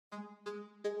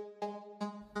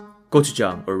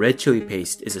Gochujang, or red chili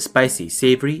paste, is a spicy,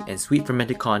 savory, and sweet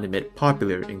fermented condiment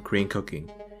popular in Korean cooking.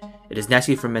 It is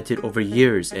naturally fermented over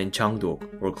years in changdok,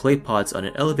 or clay pots on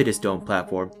an elevated stone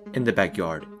platform in the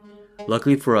backyard.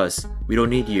 Luckily for us, we don't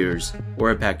need years or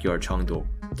a backyard changdok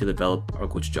to develop our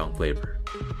gochujang flavor.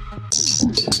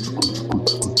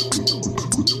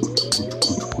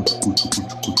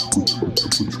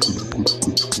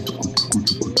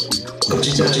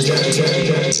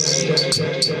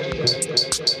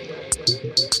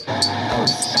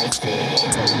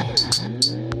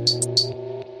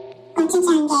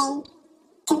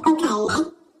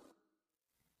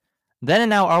 Then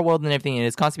and now, our world and everything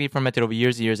is constantly fermented over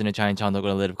years and years in a giant changdok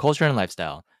with a live culture and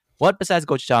lifestyle. What besides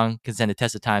gochujang can stand the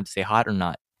test of time to stay hot or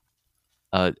not?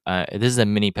 This is a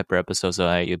mini pepper episode,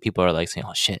 so people are like saying,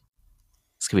 "Oh shit,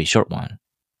 this could be a short one."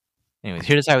 Anyways,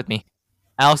 here to side with me,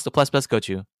 Alex, the plus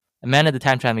gochu, Amanda, the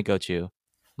time traveling gochu,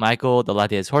 Michael, the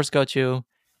Lattes horse gochu,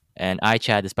 and I,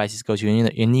 Chad, the spiciest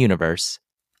gochu in the universe.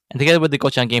 And together with the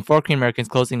gochujang game, 4 Korean Americans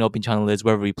closing and opening channel lids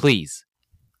wherever we please.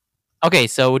 Okay,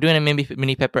 so we're doing a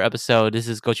mini pepper episode. This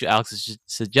is Gochu Alex's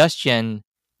suggestion,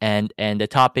 and the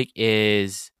topic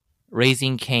is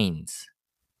raising canes.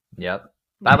 Yep.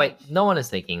 By the way, no one is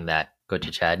thinking that,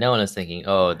 Gochu Chad. No one is thinking,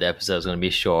 oh, the episode is going to be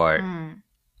short.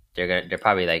 They're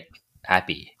probably like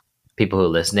happy. People who are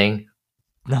listening.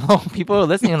 No, people who are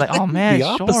listening are like, oh man,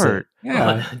 it's short.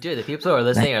 Yeah, dude, the people who are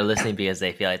listening because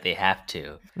they feel like they have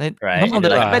to. Right?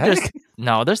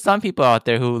 There's some people out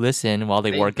there who listen while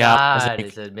they work out.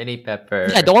 It's a mini pepper.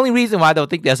 Yeah, the only reason why they'll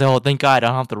think that's thank God I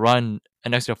don't have to run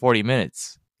an extra 40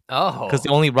 minutes. Oh, because they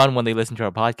only run when they listen to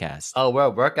our podcast. Oh, we're a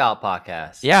workout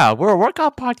podcast. Yeah, we're a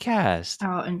workout podcast.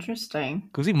 Oh, interesting.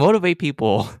 Because we motivate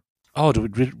people. Oh, do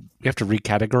we have to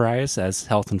recategorize as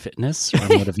health and fitness or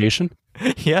motivation?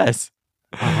 Yes.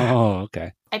 Oh,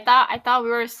 okay. I thought we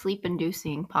were a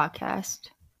sleep-inducing podcast.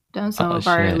 Don't some of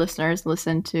our listeners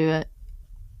listen to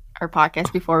our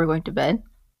podcast before we're going to bed?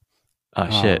 Oh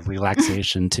shit!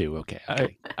 Relaxation too. Okay,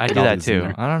 I do that too.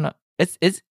 I don't know.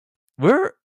 It's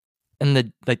we're in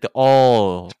the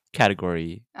all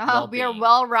category. Oh, we are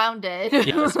well-rounded.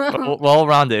 Yes,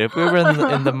 well-rounded. If we were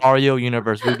in the Mario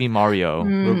universe, we'd be Mario.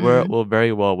 We're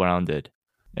very well-rounded.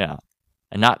 Yeah,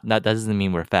 and that doesn't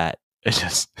mean we're fat. It's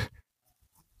just.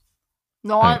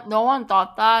 No one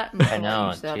thought that. I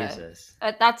know, Jesus.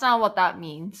 That's not what that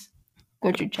means.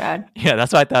 Gochu Chad. Yeah,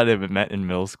 that's what I thought it meant in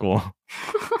middle school.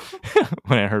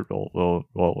 When I heard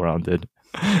well-rounded.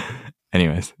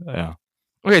 Anyways, yeah.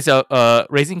 Okay, so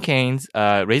Raising Cane's.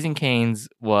 Raising Cane's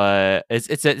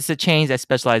it's a chain that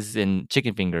specializes in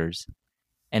chicken fingers,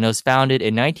 and it was founded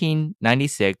in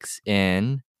 1996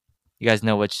 in. You guys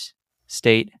know which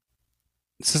state?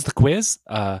 This is the quiz.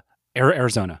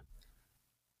 Arizona.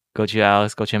 Go to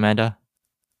Alex. Go to Amanda.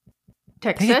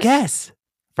 Texas. Take a guess.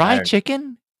 Fried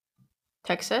chicken.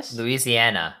 Texas.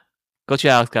 Louisiana. Go to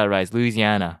Alex. Got it right.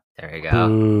 Louisiana. There you go.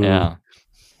 Ooh. Yeah.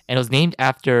 And it was named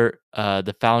after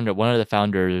the founder, one of the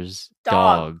founders'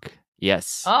 dog.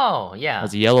 Yes. Oh, yeah. It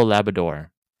was a yellow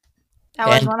Labrador. That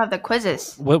was one of the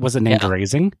quizzes. What was it named?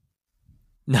 Raising?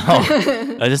 No.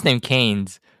 I just named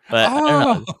Canes. But I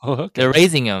don't know. Okay. They're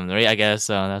raising them, right? I guess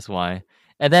so. That's why.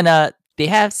 And then they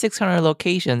have 600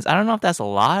 locations. I don't know if that's a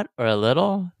lot or a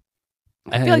little.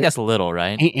 I feel like that's a little,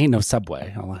 right? Ain't no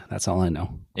Subway. That's all I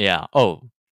know. Yeah. Oh,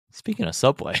 speaking of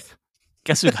Subway,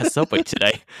 guess we got Subway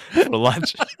today for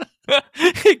lunch.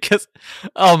 Because,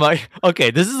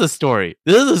 okay, this is a story.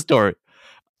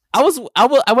 I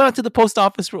went out to the post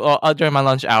office during my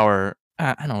lunch hour.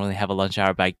 I don't really have a lunch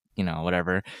hour, but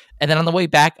whatever. And then on the way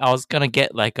back, I was gonna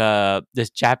get like this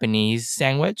Japanese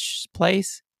sandwich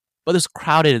place, but it was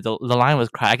crowded. The line was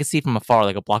crowded. I could see from afar,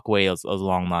 like a block away, it was a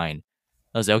long line.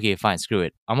 I was like, okay, fine, screw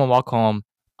it. I'm gonna walk home.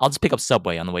 I'll just pick up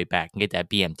Subway on the way back and get that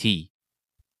BMT.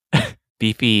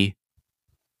 Beefy.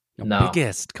 No.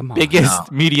 Biggest, come on.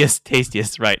 Biggest, meatiest,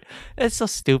 tastiest, right. It's so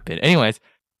stupid. Anyways,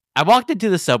 I walked into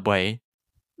the Subway.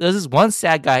 There's this one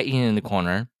sad guy eating in the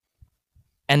corner.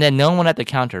 And then no one at the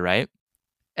counter, right?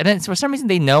 And then for some reason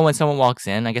they know when someone walks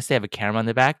in. I guess they have a camera on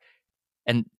their back.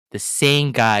 And the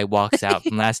same guy walks out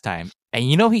from last time. And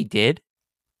you know what he did?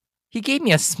 He gave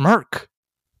me a smirk.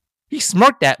 He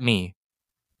smirked at me.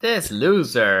 This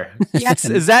loser. Yes,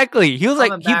 exactly. He was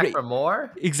Coming like, back for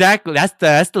more? Exactly.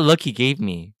 That's the look he gave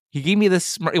me. He gave me this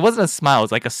smirk. It wasn't a smile. It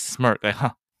was like a smirk. Like,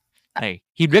 huh. Like,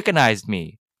 he recognized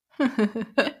me.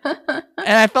 And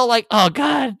I felt like, oh,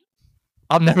 God,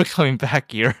 I'm never coming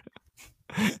back here.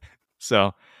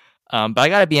 So, but I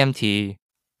got a BMT,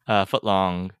 foot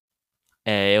long.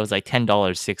 It was like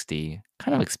 $10.60.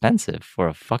 Kind of expensive for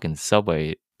a fucking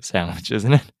Subway sandwich,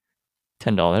 isn't it?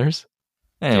 $10.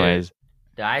 Anyways.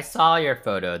 I saw your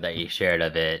photo that you shared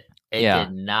of it. It Yeah.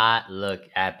 did not look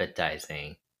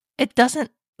appetizing. It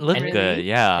doesn't look And good.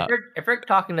 Yeah. If we're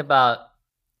talking about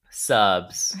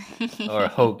subs or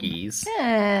hoagies,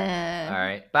 all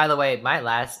right. By the way, my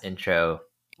last intro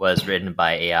was written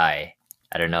by AI.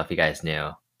 I don't know if you guys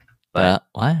knew, but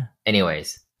What?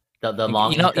 anyways, the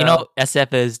long You know, intro,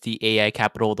 SF is the AI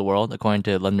capital of the world according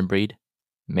to London Breed.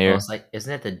 I Mayor. was like,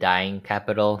 isn't it the dying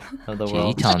capital of the Gee, you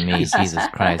world? telling me, Jesus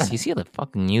Christ? You see the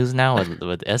fucking news now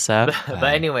with SF?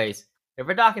 But anyways, if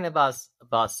we're talking about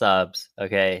subs,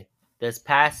 okay, this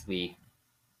past week,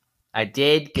 I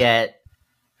did get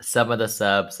some of the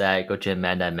subs that Gochu and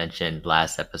Amanda mentioned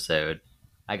last episode.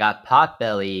 I got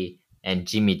Potbelly and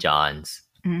Jimmy John's.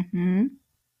 Mm-hmm.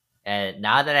 And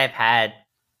now that I've had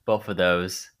both of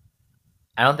those,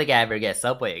 I don't think I ever get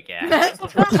Subway again.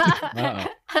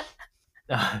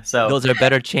 So those are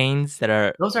better chains that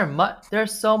are. Those are they're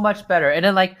so much better. And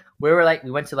then we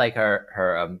went to like her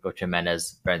Gochu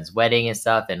Amanda's friend's wedding and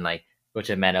stuff, and like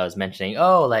Gochu Amanda was mentioning,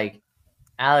 oh, like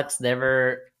Alex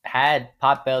never had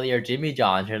Potbelly or Jimmy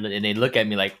John's, and they look at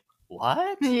me like,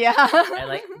 what? Yeah. And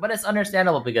like, but it's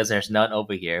understandable because there's none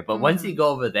over here. But once you go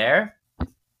over there,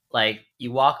 like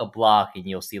you walk a block and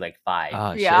you'll see like 5.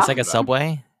 Oh shit! Yeah. It's like a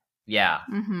Subway. Yeah,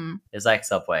 Mm-hmm. it's like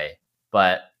Subway,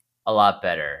 but a lot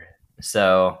better.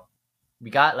 So we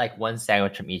got like one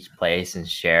sandwich from each place and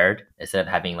shared instead of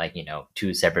having like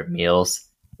 2 separate meals,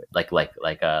 like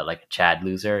a Chad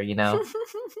loser, but He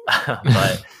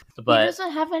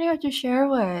doesn't have anyone to share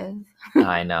with.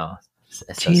 I know.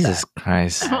 It's so Jesus sad.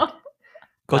 Christ!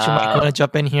 Coach, you want to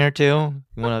jump in here too?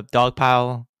 You want to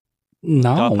dogpile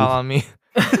No. on me?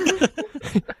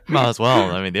 Might as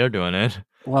well. I mean, they're doing it.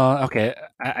 Well, okay.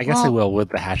 I guess I will with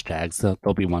the hashtags.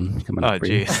 There'll be one coming up. Oh, for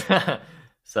you. jeez.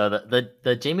 So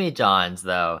the Jimmy John's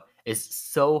though is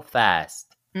so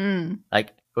fast.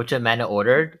 Like Gochu Amanda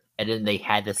ordered, and then they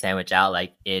had the sandwich out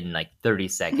like in like 30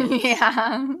 seconds. Yeah.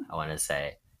 I want to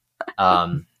say.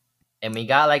 And we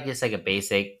got like just like a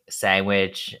basic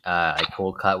sandwich, like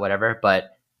cold cut, whatever.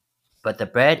 But the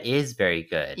bread is very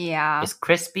good. Yeah. It's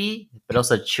crispy, but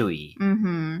also chewy.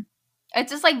 Mm-hmm.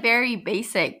 It's just like very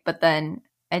basic, but then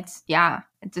it's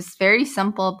just very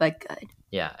simple but good.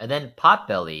 Yeah, and then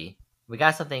Potbelly, we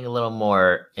got something a little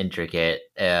more intricate.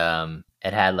 It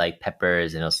had like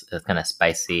peppers and it was kind of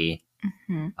spicy.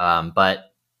 Mm-hmm.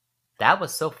 But that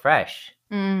was so fresh.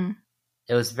 Mm.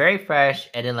 It was very fresh,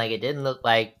 and then like it didn't look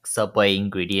like Subway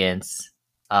ingredients.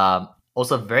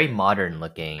 Also very modern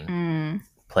looking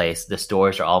place. The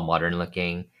stores are all modern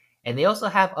looking, and they also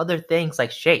have other things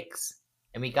like shakes.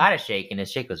 And we got a shake, and the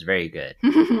shake was very good.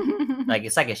 Like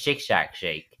it's like a Shake Shack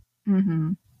shake.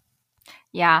 Mm-hmm.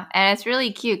 Yeah, and it's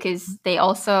really cute because they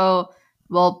also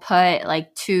will put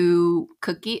like 2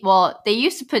 cookies. Well, they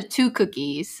used to put 2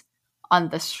 cookies on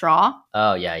the straw.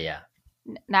 Oh yeah.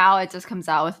 Now it just comes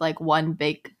out with like one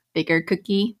bigger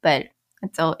cookie, but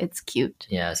it's cute.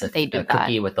 Yeah, it's a that.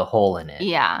 cookie with a hole in it.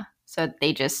 Yeah, so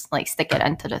they just like stick it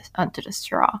onto the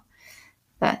straw.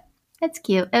 But it's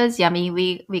cute. It was yummy.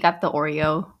 We got the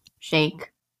Oreo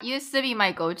shake. It used to be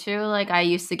my go-to. Like I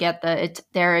used to get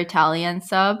their Italian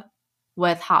sub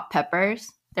with hot peppers.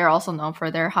 They're also known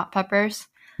for their hot peppers.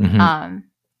 Mm-hmm.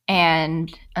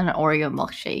 And an Oreo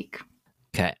milkshake.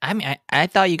 Okay. I mean, I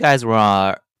thought you guys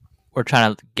were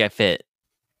trying to get fit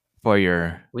for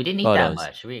your. We didn't eat photos. that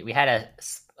much. We had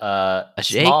a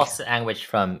shake? small sandwich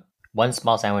from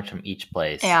each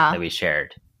place that we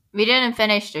shared. We didn't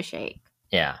finish the shake.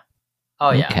 Yeah.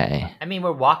 Oh yeah. Okay. I mean,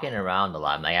 we're walking around a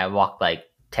lot. Like I walk like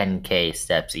 10K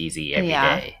steps easy every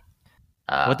day.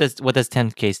 What does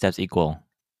 10K steps equal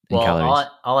in calories?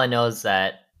 All I know is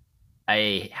that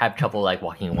I have trouble like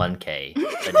walking 1K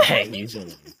a day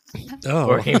usually.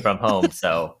 Working from home,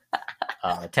 so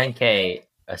 10K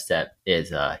a step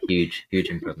is a huge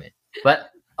improvement.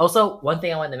 But also, one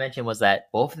thing I wanted to mention was that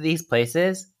both of these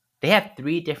places, they have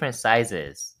 3 different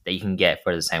sizes that you can get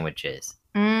for the sandwiches.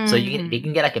 So you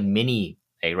can get like a mini,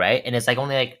 right? And it's like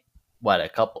only like what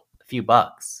a few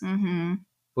bucks,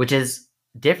 which is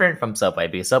different from Subway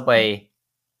because Subway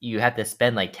you have to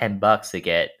spend like $10 to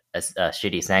get a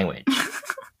shitty sandwich.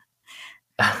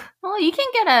 Well, you can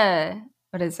get a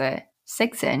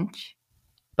 6-inch.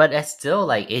 But that's still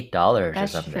like $8 or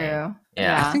That's something. true.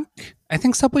 Yeah. I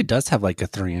think Subway does have like a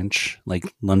 3-inch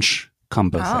like lunch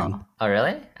combo thing. Oh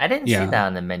really? I didn't see that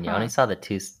on the menu. I only saw the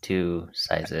two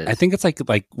sizes. I think it's like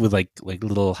with like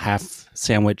little half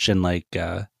sandwich and like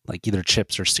either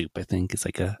chips or soup. I think it's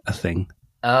like a thing.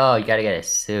 Oh, you gotta get a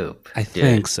soup. I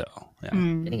think so. Yeah.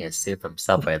 Getting a soup from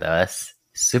Subway though, that's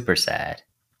super sad.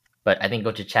 But I think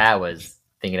Gochu Chad was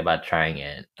thinking about trying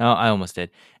it. Oh, I almost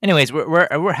did. Anyways,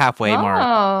 we're halfway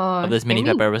mark of this mini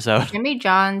pepper episode. Jimmy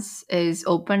John's is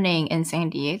opening in San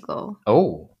Diego.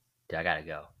 Oh, I gotta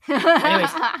go. Anyways,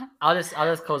 I'll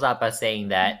just close out by saying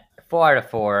that 4 out of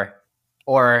 4,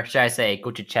 or should I say,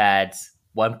 Go to Chad's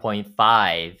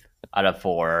 1.5 out of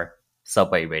 4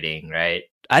 Subway rating, right?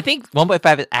 I think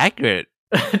 1.5 is accurate.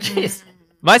 Jeez,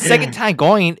 My second time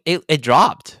going, it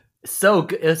dropped. so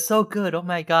good. It was so good. Oh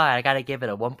my god, I gotta give it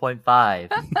a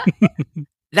 1.5.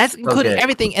 That's including good.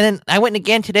 everything. And then I went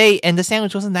again today, and the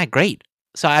sandwich wasn't that great.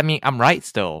 So I mean, I'm right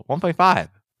still. 1.5.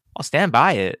 I'll stand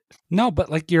by it. No, but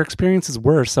like your experience is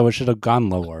worse, so it should have gone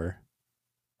lower.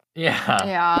 Yeah.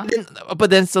 Yeah. But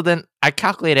then I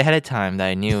calculated ahead of time that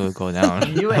I knew it would go down.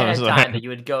 You knew ahead of time that you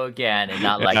would go again and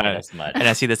not like it as much. And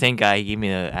I see the same guy, he gave me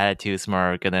the attitude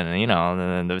smirk, and then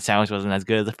then the sandwich wasn't as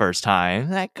good as the first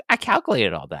time. I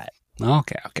calculated all that.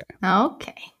 Okay.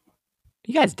 Okay.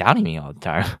 You guys doubting me all the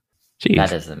time. Jeez. That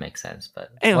doesn't make sense, but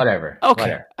Anyway, whatever.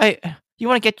 Okay. Whatever. You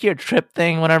want to get to your trip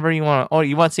thing, whatever you want. Or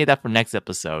you want to say that for next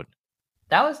episode?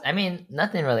 That was, I mean,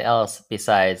 nothing really else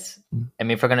besides, I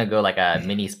mean, if we're going to go like a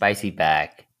mini spicy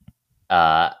back,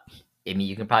 I mean,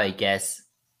 you can probably guess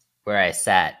where I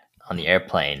sat on the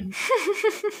airplane,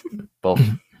 both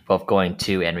going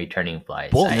to and returning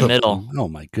flights. Both in the of middle. them. Oh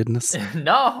my goodness.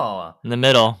 No, In the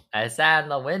middle. I sat in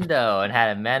the window and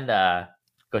had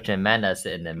Coach Amanda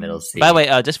sit in the middle seat. By the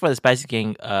way, just for the Spicy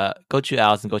King, Gochu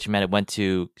Alice and Gochu Amanda went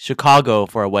to Chicago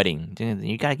for a wedding.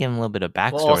 You gotta give them a little bit of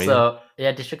backstory. Well, also,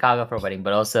 yeah, to Chicago for a wedding,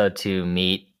 but also to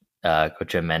meet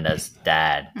Coach Amanda's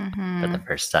dad for the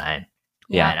first time.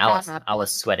 Yeah. And I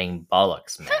was sweating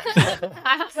bollocks,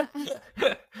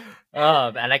 man.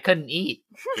 And I couldn't eat.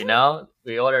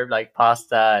 We ordered like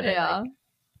pasta, and I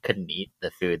couldn't eat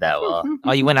the food that well.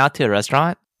 Oh, you went out to a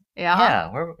restaurant? Yeah,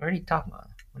 what are you talking about?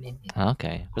 What do you mean?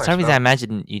 Okay. For course, some reason, bro. I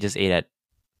imagine you just ate at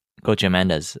Gochu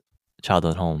Amanda's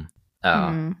childhood home.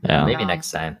 Oh, Yeah. maybe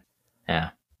next time.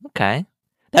 Yeah. Okay.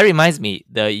 That reminds me,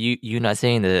 you not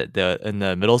sitting the in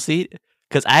the middle seat,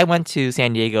 because I went to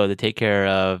San Diego to take care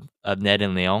of Ned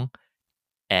and Leon,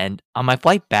 and on my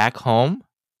flight back home,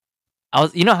 I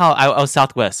was how I was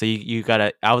Southwest, so you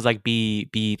gotta I was like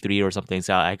B3 or something,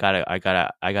 so I got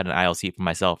an aisle seat for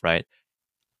myself, right?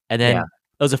 And then Yeah.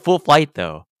 it was a full flight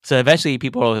though, so eventually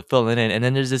people were filling in, and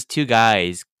then there's this two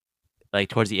guys like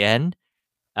towards the end.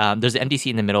 There's an empty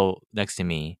seat in the middle next to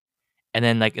me. And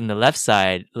then, like, in the left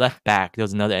back, there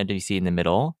was another empty seat in the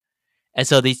middle. And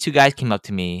so these two guys came up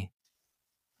to me.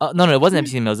 No, it wasn't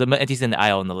empty in the middle. It was empty in the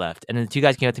aisle on the left. And then the two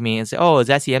guys came up to me and said, "Oh, is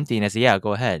that seat empty?" And I said, "Yeah,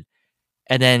 go ahead."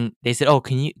 And then they said, "Oh,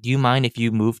 do you mind if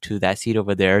you move to that seat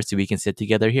over there so we can sit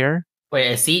together here?"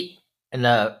 Wait, a seat in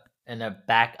the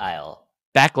back aisle.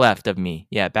 Back left of me.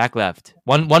 Yeah, back left.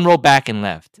 One row back and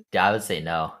left. Yeah, I would say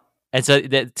no. And so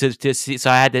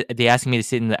they asked me to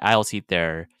sit in the aisle seat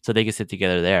there so they could sit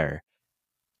together there.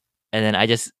 And then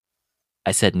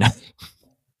I said no.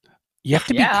 You have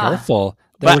to be Yeah. careful.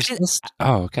 But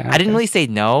Okay. I didn't really say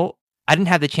no. I didn't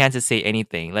have the chance to say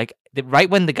anything. Like right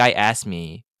when the guy asked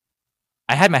me,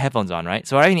 I had my headphones on, right?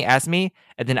 So right when he asked me,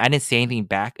 and then I didn't say anything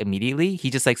back immediately. He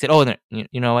just like said, "Oh, no,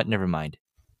 you know what? Never mind."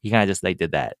 He kind of just like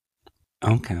did that.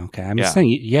 Okay. I'm Yeah. just saying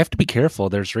you have to be careful.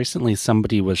 There's recently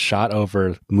somebody was shot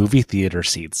over movie theater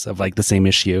seats of like the same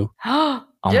issue. Oh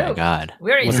my Dude, god! We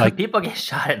already Was know like- people get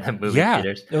shot in the movie Yeah,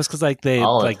 theaters. it was because like they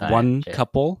All the like time, one shit.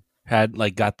 couple had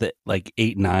like got the like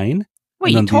 8-9. Wait,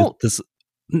 and you then told?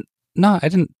 No, I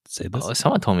didn't say this. Oh,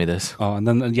 someone told me this. Oh, and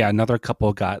then another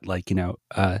couple got like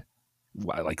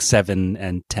like 7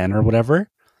 and 10 or whatever,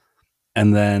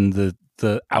 and then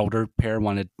the outer pair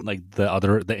wanted like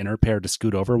the inner pair to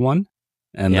scoot over one,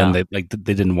 and then they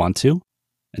didn't want to,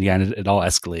 and it all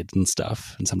escalated and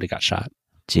stuff, and somebody got shot.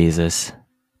 Jesus,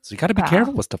 So you got to be Wow.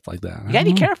 careful with stuff like that. you gotta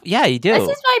be careful. Yeah, you do. This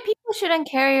is why people shouldn't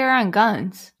carry around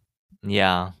guns.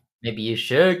 Yeah. Maybe you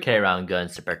should carry around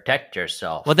guns to protect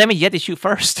yourself. Well, then you have to shoot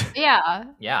first. Yeah.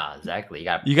 Yeah, exactly.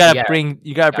 You gotta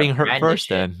bring her brandish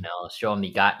first. it, Then. show them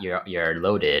you got you're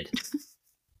loaded.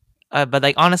 But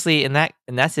like honestly, in that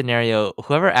scenario,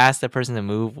 whoever asked the person to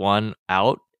move one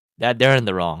out, that they're in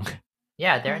the wrong.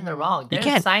 Yeah, they're in the wrong. They're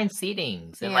can't- assigned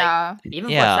seatings. And like Yeah. even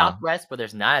Yeah. for Southwest where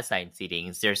there's not assigned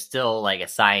seatings, there's still like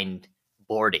assigned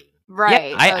boarding.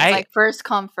 Right. I- so it's I- like first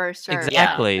come, first serve.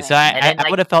 Exactly. Yeah. So And then, I like-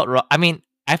 would have felt wrong. I mean,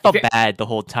 I felt you're- bad the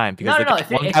whole time because No, like, if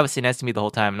you're- one guy was sitting next to me the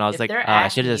whole time, and I was If like, they're I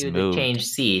should asking have just you moved. to change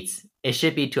seats, it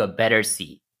should be to a better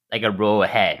seat, like a row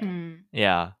ahead. Mm.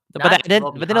 Yeah, but Not then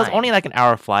roll but then it was behind. only like an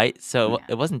hour flight, so Yeah.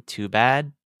 it wasn't too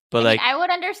bad. But I mean, like, I would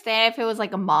understand if it was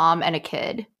like a mom and a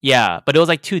kid. yeah, but it was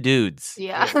like two dudes.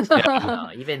 Yeah.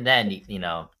 Even then,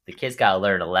 the The kid's got to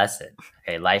learn a lesson.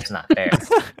 Okay, life's not fair.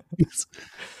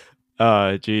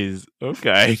 Oh, jeez.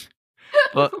 Okay.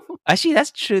 Well, actually,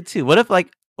 that's true too. What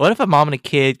if a mom and a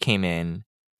kid came in?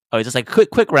 Oh, just like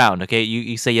quick round. Okay,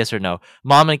 you say yes or no.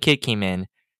 Mom and a kid came in.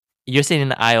 You're sitting in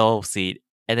the aisle seat,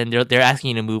 and then they're asking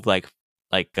you to move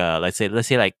let's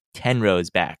say like 10 rows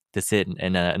back to sit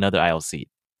in another aisle seat,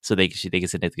 so they can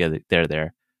sit together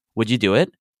there. Would you do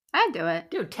it? I'd do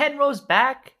it. Dude, 10 rows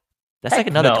back? That's Heck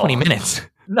like another no. 20 minutes.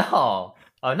 No.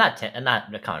 Oh, not 10.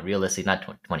 Not realistic. Not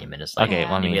 20 minutes. Like, Okay,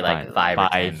 well, I mean, maybe like fine. 5 or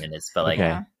 10 minutes. But like,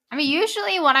 Okay. I mean,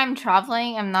 usually when I'm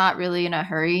traveling, I'm not really in a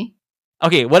hurry.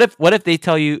 Okay, what if they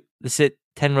tell you to sit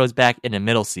 10 rows back in the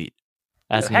middle seat?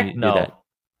 Asking heck you to no. do that.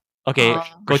 Okay, Oh,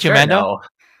 go For to sure, Mando. no.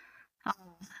 Oh,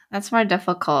 that's more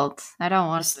difficult. I don't You're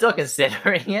want still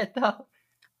considering it though.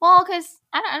 Well, because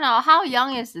I don't know. How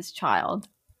young is this child?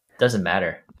 Doesn't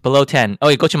matter. Below 10.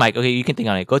 Okay, go to Mike. Okay, you can think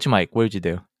on it. Go to Mike. What would you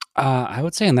do? I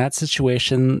would say in that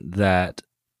situation that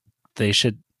they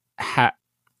should have,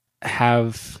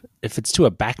 if it's to a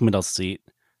back middle seat,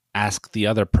 ask the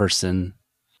other person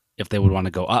if they would want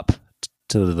to go up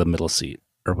to the middle seat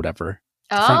or whatever.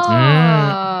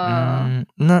 Oh,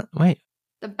 No, wait.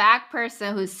 the back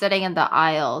person who's sitting in the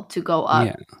aisle to go up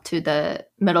Yeah. to the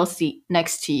middle seat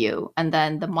next to you, and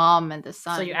then the mom and the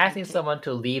son. So you're asking someone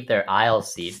to leave their aisle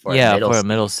seat for Yeah, a middle for a seat.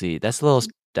 middle seat. That's a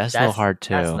little hard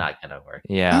too. That's not gonna work.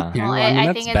 Yeah. Yeah, Well, well, I mean, I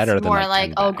that's think better it's than, more like, like,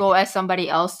 10 oh, back. go ask somebody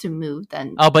else to move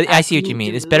than. Oh, but I ask see what me you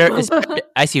mean. to It's better. move.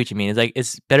 I see what you mean. It's like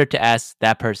it's better to ask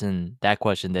that person that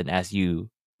question than ask you.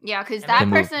 Yeah, because To that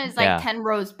move. person is like Yeah. 10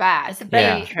 rows back. It's a They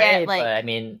better Yeah. trade, get, like, but I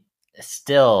mean,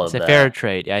 still It's a the fair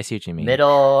trade. Yeah, I see what you mean.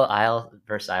 middle aisle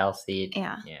versus aisle seat.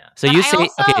 Yeah. Yeah. So But you I say also, okay.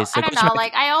 So I don't question know. mark-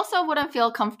 Like, I also wouldn't feel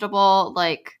comfortable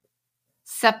like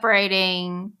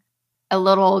separating a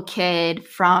little kid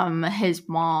from his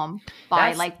mom by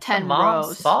That's like the 10 mom's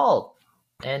rows. fault.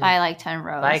 And By like 10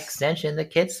 rows. by extension, the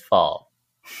kid's fault.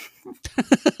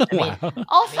 I mean, Wow.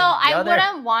 Also, I mean, the I other-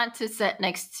 wouldn't want to sit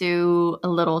next to a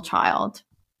little child.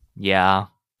 yeah,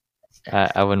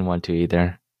 I wouldn't want to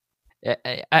either.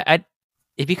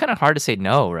 It'd be kind of hard to say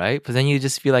no, right? Because then you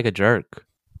just feel like a jerk.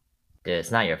 Dude,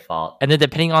 it's not your fault. And then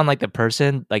depending on like the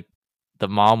person, like the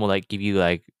mom will like give you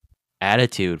like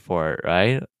attitude for it,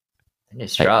 right? And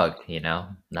just shrug,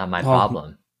 not my Well,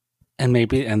 problem. And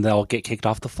they'll get kicked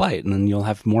off the flight, and then you'll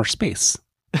have more space.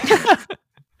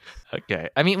 Okay.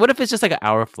 I mean, what if it's just like an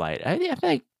hour flight? I feel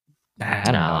like I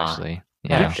don't know Nah. actually.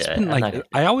 Yeah. Yeah. I've just good. been, I'm like,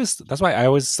 not- that's why I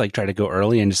always like try to go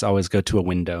early and just always go to a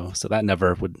window, so that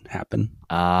never would happen.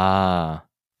 Ah,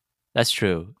 that's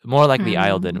true. More like the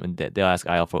aisle Hmm. than they'll ask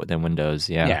aisle for than windows.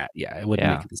 Yeah. Yeah, it wouldn't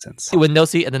Yeah. make any sense. See, window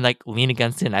seat and then like lean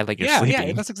against it and act like you're Yeah,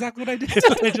 sleeping. that's exactly what I did.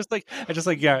 I just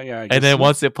like yeah. I And just- then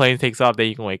once the plane takes off, then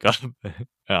you can wake up.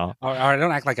 Oh. or I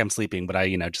don't act like I'm sleeping, but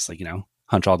I just like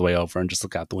hunch all the way over and just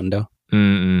look out the window.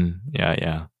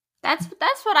 Yeah. That's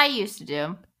what I used to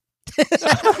do.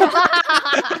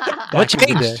 What Back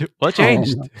in the changed? day. What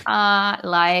changed?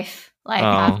 Life Oh.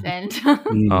 happened.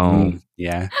 Mhm.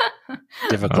 Yeah,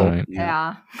 difficult. Alright.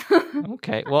 Yeah.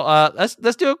 Okay. Well, let's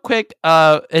do a quick.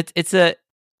 It's a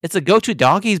go to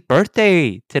doggy's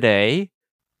birthday today,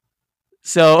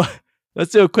 so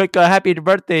let's do a quick happy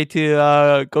birthday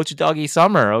to go to doggy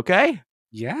Summer. Okay.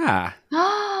 Yeah.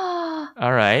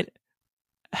 All right.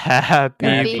 Happy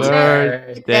Happy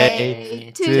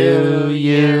birthday to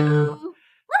you.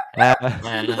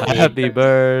 Happy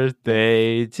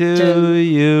birthday to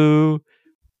you.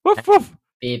 Woof woof.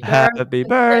 Happy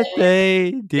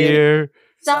birthday, dear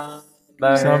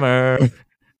Summer.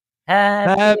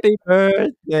 Happy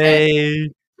birthday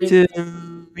to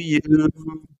you.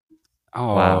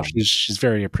 Oh, Wow. she's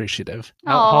very appreciative.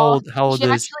 How Aw. old? How old Should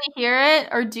is? actually hear it,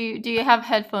 or do you have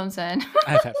headphones in?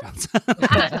 I have headphones.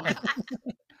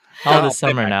 How old Oh, is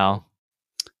Summer now?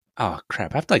 Oh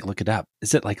crap! I have to look it up.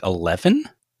 Is it 11?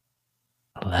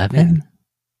 11.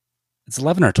 It's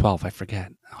 11 or 12. I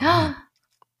forget. Oh, man.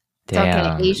 It's okay.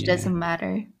 Damn. Age Yeah. doesn't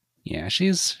matter. Yeah, she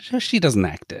doesn't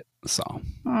act it. So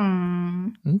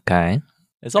Okay.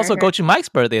 It's also Burger. Gochu Mike's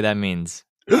birthday. That means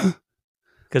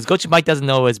because Gochu Mike doesn't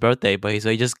know his birthday, but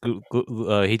he just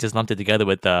lumped it together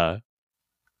with the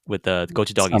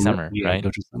Gochu Doggy Summer, yeah, right?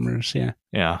 Gochu Summers. Yeah,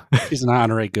 Yeah. she's an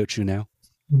honorary Gochu now.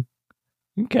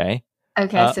 Okay.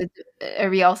 Okay, so are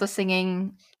we also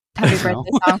singing happy No.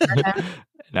 birthday song for him?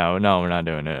 No, we're not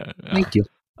doing it. No. Thank you.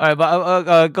 All right,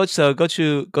 but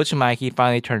Gochu Mike, he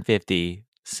finally turned 50.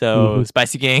 So Mhm.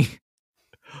 Spicy Gang,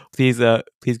 please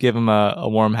give him a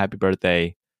warm happy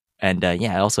birthday. And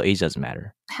also age doesn't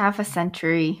matter. Half a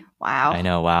century. Wow. I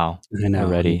know. Wow. I know.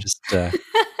 Already. Just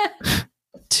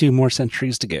 2 more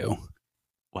centuries to go.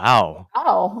 Wow.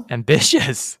 Oh.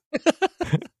 Ambitious.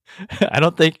 I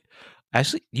don't think.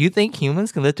 Actually, you think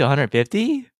humans can live to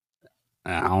 150?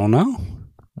 I don't know.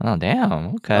 Oh,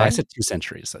 damn. Okay. Well, I said 2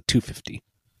 centuries, so 250.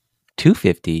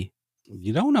 250.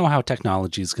 You don't know how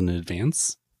technology is going to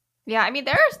advance. Yeah, I mean,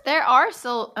 there are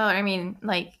still. I mean,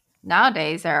 like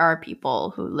nowadays there are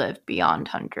people who live beyond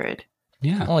 100.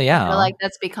 Yeah. Oh, yeah. I feel like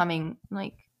that's becoming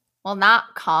like, well,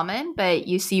 not common, but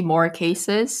you see more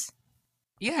cases.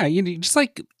 Yeah, just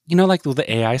like like with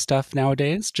the AI stuff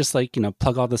nowadays, just like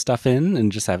plug all the stuff in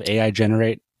and just have AI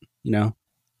generate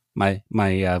my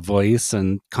voice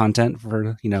and content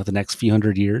for the next few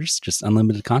hundred years, just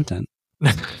unlimited content.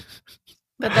 But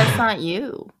that's not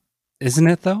you, isn't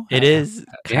it? Though it is.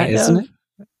 Yeah, isn't it?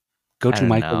 Gochu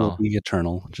Michael will be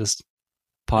eternal, just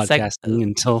podcasting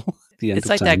until the end. It's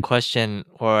like that question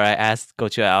where I asked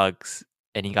Gochu Alex,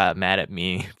 and he got mad at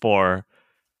me for.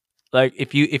 Like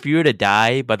if you were to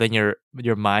die, but then your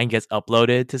mind gets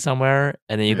uploaded to somewhere,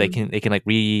 and then they can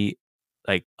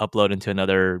upload into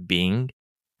another being.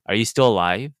 Are you still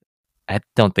alive? I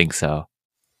don't think so.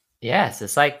 Yes,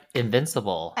 it's like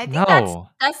invincible. I think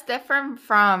that's different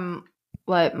from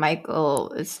what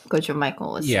Gochu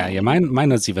Michael was saying. Yeah, mine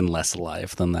was even less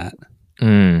alive than that.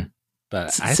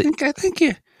 But I think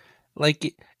you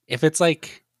like if it's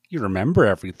like you remember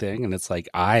everything, and it's like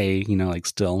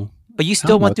still. But you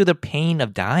still went through the pain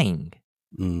of dying.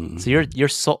 Mm. So your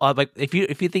soul, like if you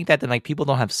think that, then like people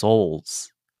don't have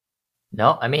souls.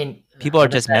 No, I mean people are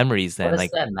just memories. Then what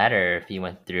does that matter if you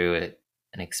went through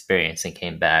an experience and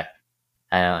came back?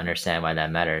 I don't understand why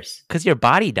that matters. Because your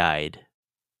body died.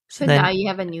 So now you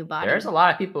have a new body. There's a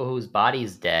lot of people whose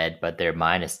body's dead, but their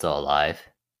mind is still alive.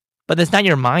 But it's not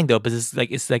your mind though. But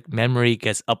it's like memory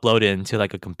gets uploaded into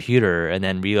like a computer and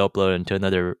then re-uploaded into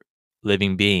another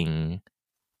living being.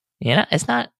 Yeah, it's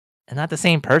not the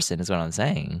same person, is what I'm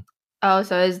saying. Oh,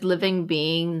 so is living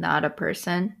being not a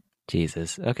person?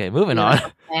 Jesus. Okay, moving on. Like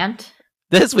a plant?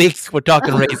 This week we're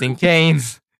talking Raising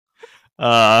Cane's.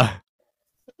 So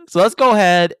let's go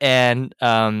ahead and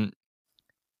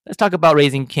let's talk about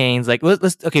Raising Cane's. Like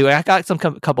let's okay. I got some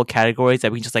couple categories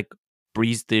that we can just like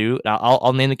breeze through.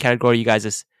 I'll name the category. You guys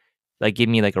just like give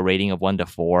me like a rating of 1 to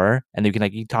 4, and then you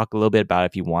can talk a little bit about it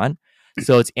if you want.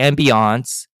 So it's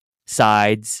ambiance,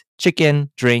 sides,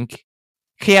 chicken, drink,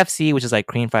 KFC, which is like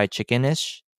Korean fried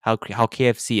chicken-ish. How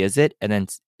KFC is it? And then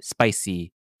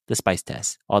spicy, the spice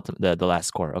test, all the last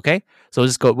score. Okay, so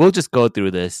we'll just go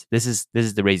through this. This is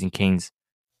the Raising Cane's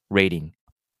rating.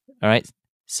 All right.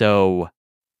 So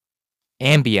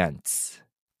ambience.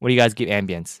 What do you guys give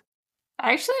ambience?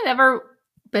 I actually never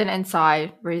been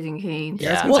inside Raising Cane's.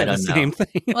 Yeah, I don't know. Same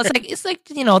thing. Well, it's like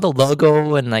the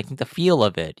logo and like the feel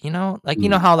of it. Like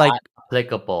how like not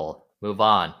applicable. Move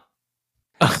on.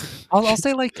 I'll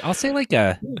say like a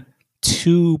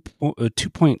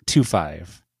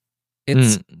 2.25.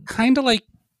 It's kind of like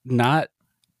not.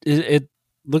 It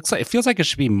looks like it feels like it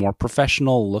should be more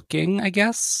professional looking, I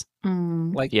guess.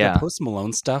 Like the Post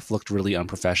Malone stuff looked really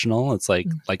unprofessional. It's like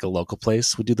a local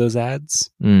place would do those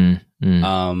ads. Though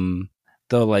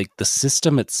like the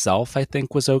system itself, I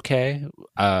think was okay.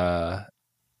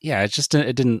 Yeah,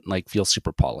 it didn't like feel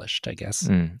super polished, I guess.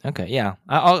 Okay, yeah,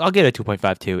 I'll give it a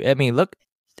 2.5 too. I mean, the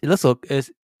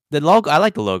logo. I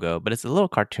like the logo, but it's a little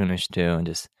cartoonish too, and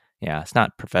just it's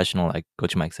not professional like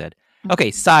Coach Mike said. Okay,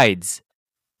 sides.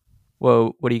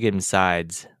 Whoa, what are you giving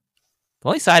sides? The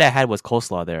only side I had was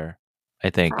coleslaw there,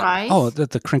 I think. Fries? Oh,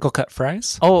 the crinkle cut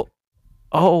fries? Oh,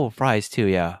 fries too,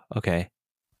 yeah. Okay.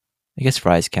 I guess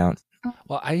fries count.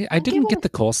 Well, I didn't get the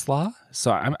coleslaw,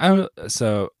 so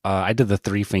I did the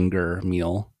 3-finger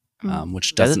meal,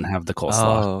 which doesn't have the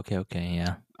coleslaw. Oh, okay,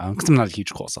 yeah. Because I'm not a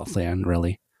huge coleslaw fan,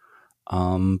 really.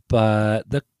 But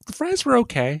the fries were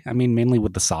okay. I mean, mainly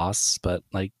with the sauce, but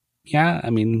like, yeah, I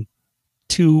mean,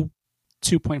 2.5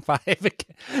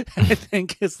 I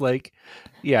think is like,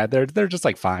 yeah, they're just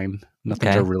like fine.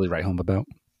 Nothing to really write home about.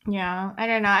 Yeah, I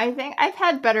don't know. I think I've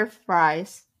had better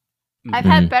fries. I've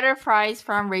had better fries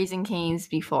from Raising Cane's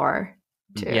before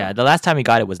too. Yeah, the last time we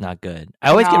got it was not good. I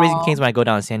always get Raising Cane's when I go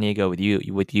down to San Diego with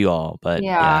you all, but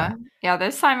yeah,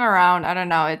 this time around, I don't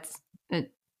know.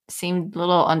 It seemed a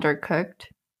little undercooked.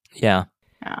 Yeah.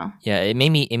 Yeah. It made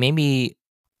me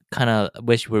kind of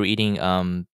wish we were eating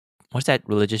what's that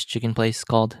religious chicken place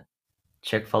called?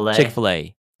 Chick-fil-A.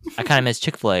 Chick-fil-A. I kind of miss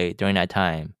Chick-fil-A during that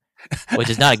time, which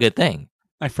is not a good thing.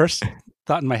 My first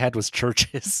thought in my head was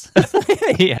churches.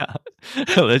 Yeah,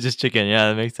 religious chicken. Yeah,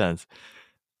 that makes sense.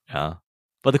 Yeah,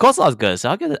 but the coleslaw is good, so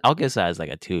I'll give that as like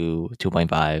a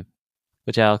 2.5.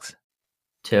 Which Alex?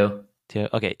 2.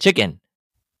 Okay, chicken.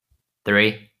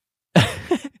 3.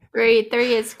 3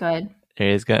 is good.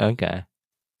 3 is good. Okay.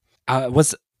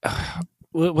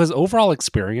 Was overall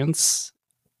experience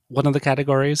one of the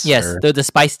categories? Yes, or- the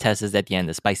spice test is at the end.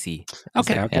 The spicy.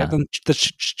 Okay, like, okay. yeah. Then the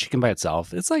chicken by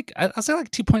itself, it's like I'll say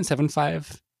like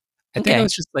 2.75. I think Okay. it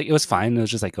was just like it was fine. It was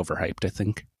just like overhyped. I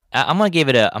think. I'm gonna give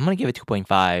it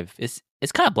 2.5.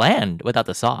 It's kind of bland without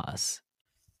the sauce.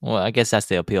 Well, I guess that's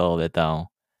the appeal of it, though.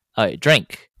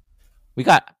 Drink. We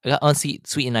got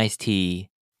unsweetened iced tea.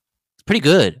 It's pretty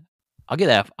good. I'll give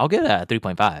that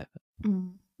 3.5.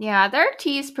 Yeah, their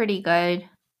tea is pretty good.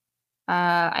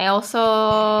 I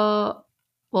also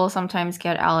will sometimes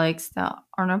get Alex the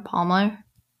Arnold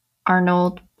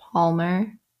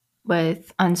Palmer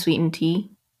with unsweetened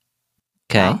tea.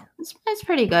 Okay. So it's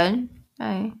pretty good.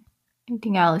 I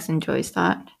think Alex enjoys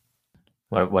that.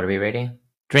 What are we rating?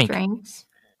 Drink. Drinks.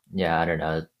 Yeah, I don't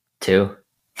know. 2.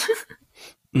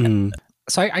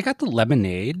 So I got the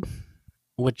lemonade,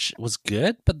 which was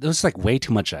good, but there was like way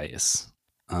too much ice.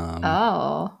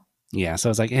 Oh. Yeah, so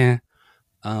I was like, eh.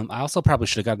 I also probably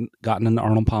should have gotten an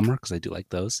Arnold Palmer because I do like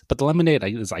those. But the lemonade, I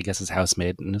guess, is house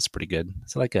made and it's pretty good.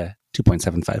 So like a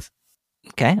 2.75.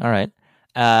 Okay. All right.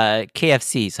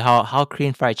 KFC. So how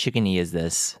Korean fried chicken-y is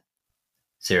this?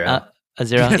 0. A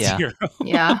 0? Yeah. 0.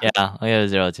 Yeah. Yeah. I'll give it a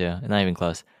 0 too. Not even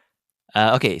close.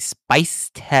 Okay.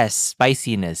 Spice test.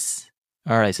 Spiciness.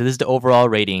 All right. So this is the overall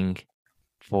rating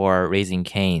for Raising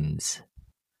Cane's.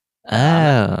 Oh.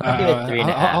 I'll give it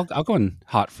 3.5. I'll go in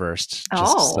hot first.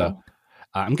 Oh.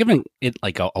 I'm giving it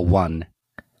like a 1.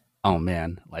 Oh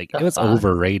man, like it was fuck?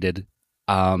 overrated.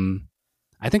 I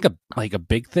think a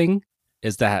big thing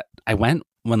is that I went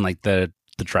when like the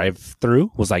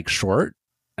drive-through was like short,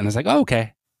 and I was like, oh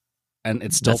okay, and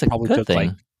it still That's a probably good took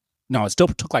thing. it still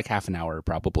took like half an hour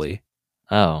probably.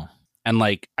 Oh. And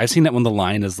like I've seen it when the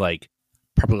line is like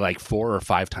probably like 4 or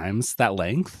 5 times that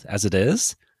length as it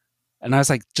is, and I was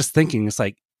like just thinking, it's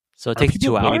like, So it are takes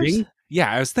people 2 hours? waiting?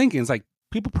 Yeah, I was thinking it's like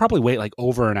people probably wait like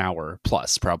over an hour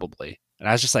plus probably. And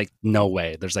I was just like, no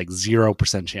way. There's like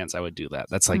 0% chance I would do that.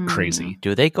 That's like crazy.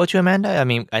 Do they go to Amanda? I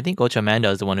mean, I think Gochu Amanda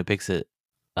is the one who picks it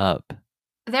up.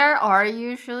 There are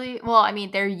usually,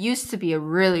 there used to be a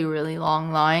really, really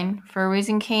long line for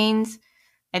Raising Cane's.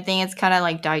 I think it's kind of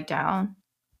like died down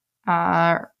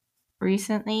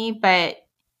recently, but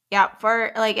yeah,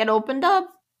 for like it opened up,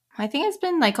 I think it's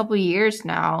been like a couple years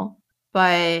now,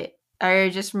 but I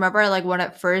just remember like when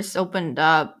it first opened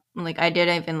up, like I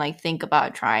didn't even like think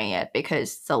about trying it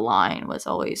because the line was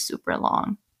always super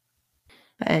long.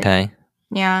 But Okay.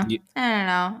 yeah, You- I don't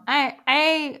know.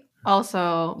 I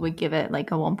also would give it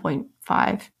like a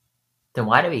 1.5. Then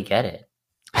why do we get it?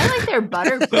 I like their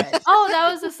butter bread. Oh,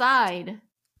 that was the side.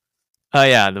 Oh,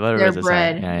 yeah. The butter Their is a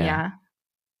bread. side. Yeah.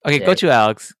 Okay, Yeah. go to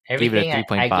Alex. Give it Everything a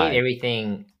 3.5. I gave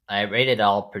everything. I rated it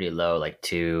all pretty low, like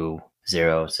 2,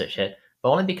 0, so shit. But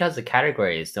only because the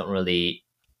categories don't really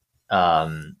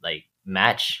like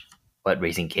match what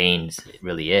Raising Cane's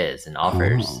really is and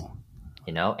offers. Oh.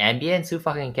 You know, ambience, who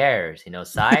fucking cares? You know,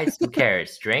 sides, who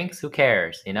cares? Drinks, who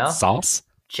cares? You know, Sauce?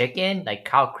 chicken, like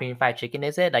how cream fried chicken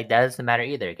is it? Like that doesn't matter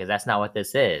either because that's not what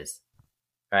this is,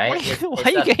 right? Why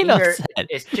are you getting upset?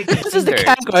 It's chicken This is the fingers.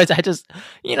 categories.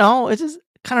 It's just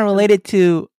kind of related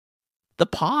to the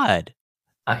pod.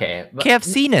 Okay, but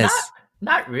KFC-ness.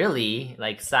 Not really.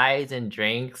 Like sides and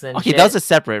drinks and Okay, shit. those are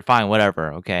separate. Fine,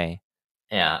 whatever. Okay.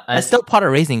 Yeah, That's still part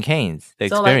of Raising Cane's, the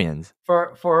So, like, experience.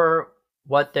 for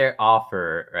what they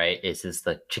offer, right? Is just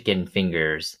the chicken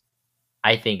fingers.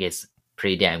 I think it's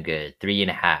pretty damn good.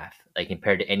 3.5, like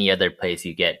compared to any other place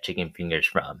you get chicken fingers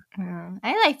from.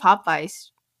 I like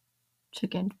Popeye's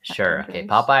chicken. Sure, okay. fingers.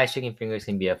 Popeye's chicken fingers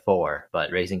can be a 4,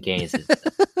 but Raising Cane's is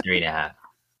 3.5.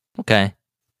 Okay.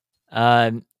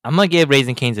 I'm gonna give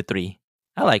Raising Cane's a 3.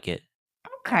 I like it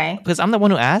Okay. because I'm the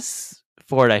one who asks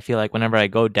for it. I feel like whenever I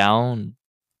go down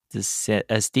to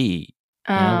SD,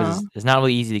 you know, 'cause it's not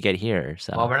really easy to get here.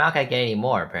 So Well, we're not gonna get any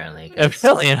more apparently. 'cause-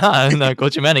 apparently not. No,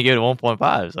 Coach Amanda gave it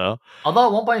 1.5. So Although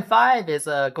 1.5 is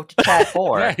a go to chat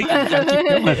 4. Yeah, you gotta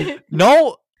keep going.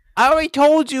 no, I already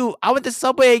told you. I went to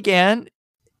Subway again.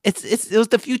 It was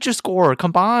the future score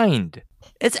combined.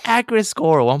 It's accurate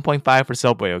score 1.5 for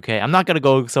Subway. Okay, I'm not gonna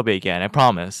go Subway again. I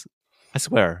promise. I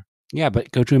swear. Yeah,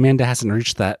 but Goju Amanda hasn't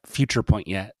reached that future point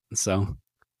yet. So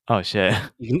Oh shit.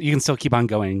 you can still keep on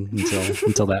going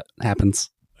until that happens.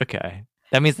 Okay.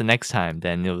 That means the next time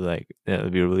then it'll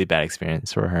be a really bad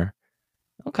experience for her.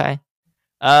 Okay.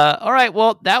 All right.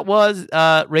 Well, that was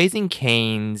Raising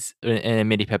Cane's in a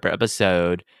Mini Pepper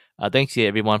episode. Thanks to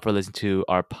everyone for listening to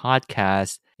our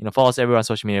podcast. Follow us everywhere on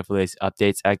social media for latest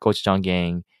updates at Gochujang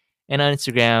Gang, and on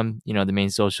Instagram, the main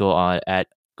social at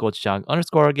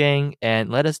Gochujang_gang, and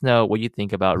let us know what you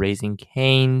think about Raising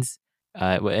Cane's.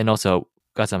 And also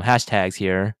got some hashtags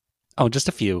here. Oh, just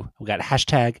a few. We got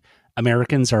hashtag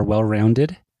Americans are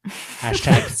well-rounded,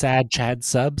 hashtag sad Chad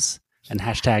subs, and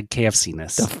hashtag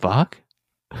KFC-ness. The fuck?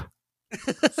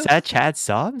 Sad Chad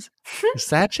subs?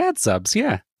 Sad Chad subs,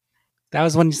 yeah. That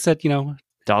was when you said, Dogpile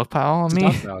on me?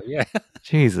 Dogpile, yeah.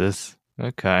 Jesus.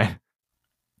 Okay.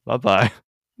 Bye-bye.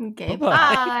 Okay, Bye-bye.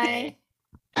 bye.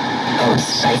 Oh,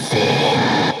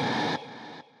 spicy.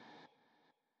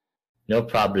 No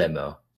problemo.